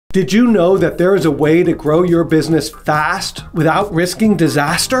Did you know that there is a way to grow your business fast without risking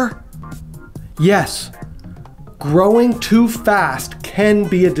disaster? Yes, growing too fast can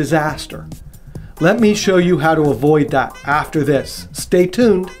be a disaster. Let me show you how to avoid that after this. Stay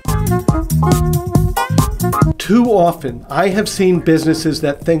tuned. Too often, I have seen businesses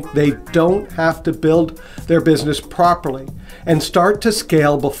that think they don't have to build their business properly and start to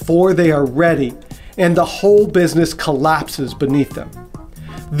scale before they are ready, and the whole business collapses beneath them.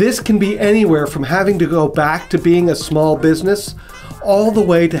 This can be anywhere from having to go back to being a small business all the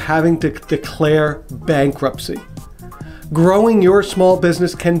way to having to declare bankruptcy. Growing your small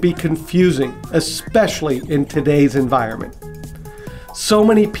business can be confusing, especially in today's environment. So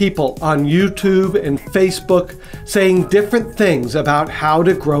many people on YouTube and Facebook saying different things about how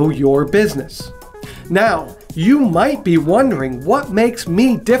to grow your business. Now, you might be wondering what makes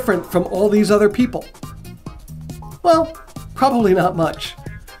me different from all these other people. Well, probably not much.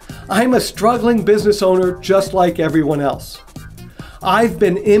 I'm a struggling business owner just like everyone else. I've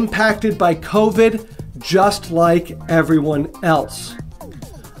been impacted by COVID just like everyone else.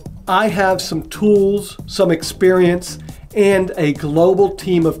 I have some tools, some experience, and a global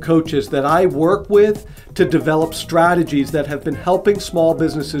team of coaches that I work with to develop strategies that have been helping small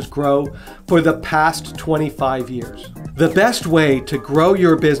businesses grow for the past 25 years. The best way to grow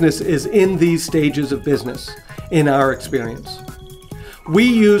your business is in these stages of business, in our experience. We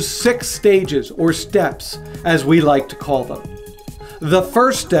use 6 stages or steps, as we like to call them. The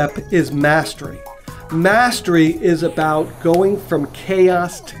first step is mastery. Mastery is about going from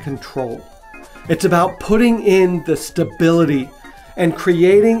chaos to control. It's about putting in the stability and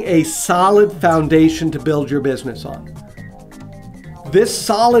creating a solid foundation to build your business on. This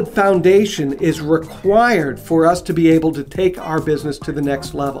solid foundation is required for us to be able to take our business to the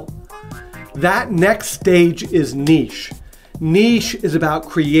next level. That next stage is niche. Niche is about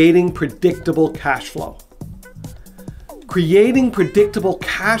creating predictable cash flow. Creating predictable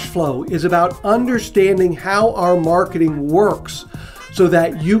cash flow is about understanding how our marketing works so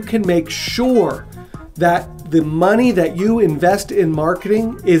that you can make sure that the money that you invest in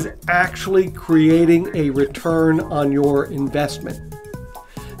marketing is actually creating a return on your investment.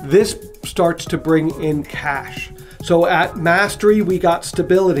 This starts to bring in cash. So at mastery, we got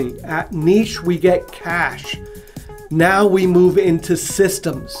stability. At niche, we get cash. Now we move into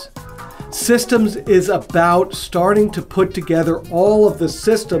systems. Systems is about starting to put together all of the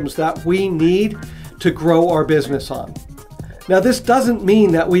systems that we need to grow our business on. Now, this doesn't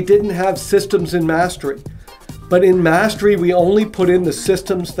mean that we didn't have systems in mastery, but in mastery, we only put in the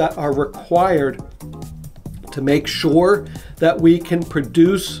systems that are required to make sure that we can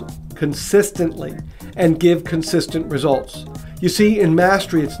produce consistently and give consistent results. You see, in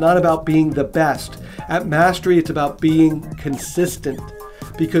mastery, it's not about being the best. At mastery, it's about being consistent,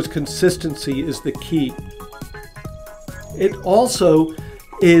 because consistency is the key. It also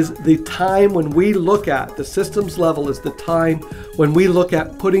is the time when we look at, the systems level is the time when we look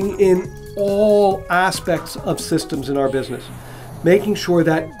at putting in all aspects of systems in our business, making sure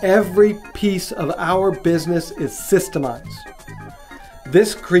that every piece of our business is systemized.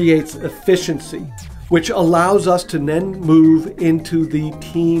 This creates efficiency, which allows us to then move into the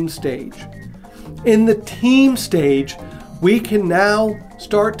team stage. In the team stage, we can now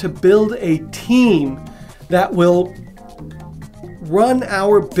start to build a team that will run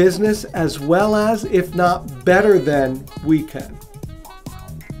our business as well as, if not better than, we can.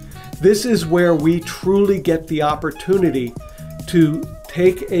 This is where we truly get the opportunity to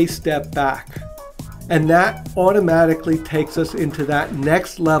take a step back. And that automatically takes us into that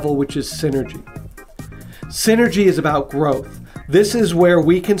next level, which is synergy. Synergy is about growth. This is where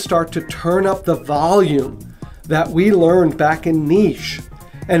we can start to turn up the volume that we learned back in niche,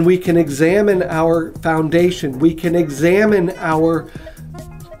 and we can examine our foundation. We can examine our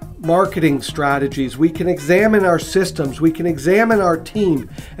marketing strategies. We can examine our systems. We can examine our team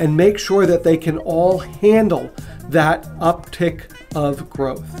and make sure that they can all handle that uptick of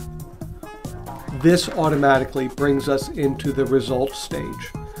growth. This automatically brings us into the results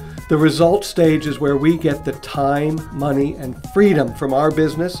stage. The results stage is where we get the time, money, and freedom from our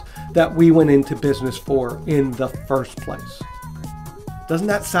business that we went into business for in the first place. Doesn't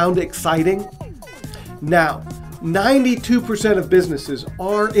that sound exciting? Now, 92% of businesses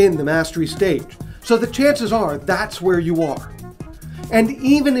are in the mastery stage, so the chances are that's where you are. And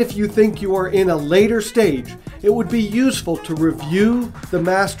even if you think you are in a later stage, it would be useful to review the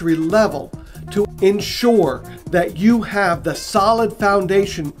mastery level to ensure that you have the solid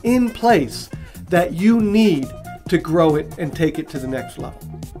foundation in place that you need to grow it and take it to the next level.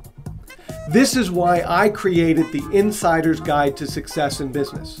 This is why I created the Insider's Guide to Success in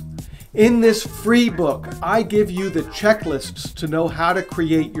Business. In this free book, I give you the checklists to know how to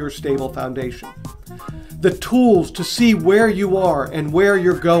create your stable foundation, the tools to see where you are and where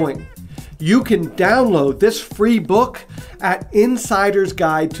you're going. You can download this free book at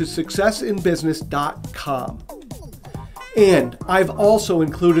insidersguidetosuccessinbusiness.com. And I've also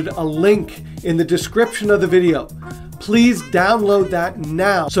included a link in the description of the video. Please download that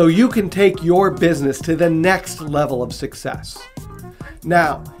now so you can take your business to the next level of success.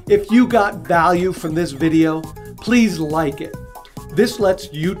 Now, if you got value from this video, please like it. This lets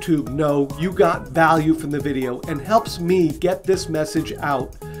YouTube know you got value from the video and helps me get this message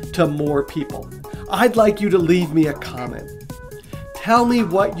out to more people. I'd like you to leave me a comment. Tell me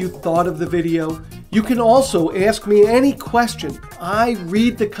what you thought of the video. You can also ask me any question. I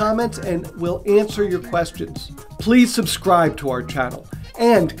read the comments and will answer your questions. Please subscribe to our channel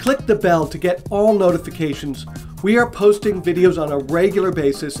and click the bell to get all notifications. We are posting videos on a regular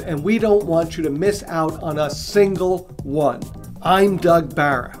basis and we don't want you to miss out on a single one. I'm Doug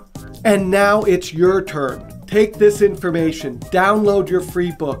Barra, and now it's your turn. Take this information, download your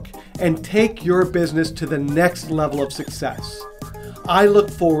free book, and take your business to the next level of success. I look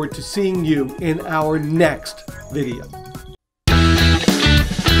forward to seeing you in our next video.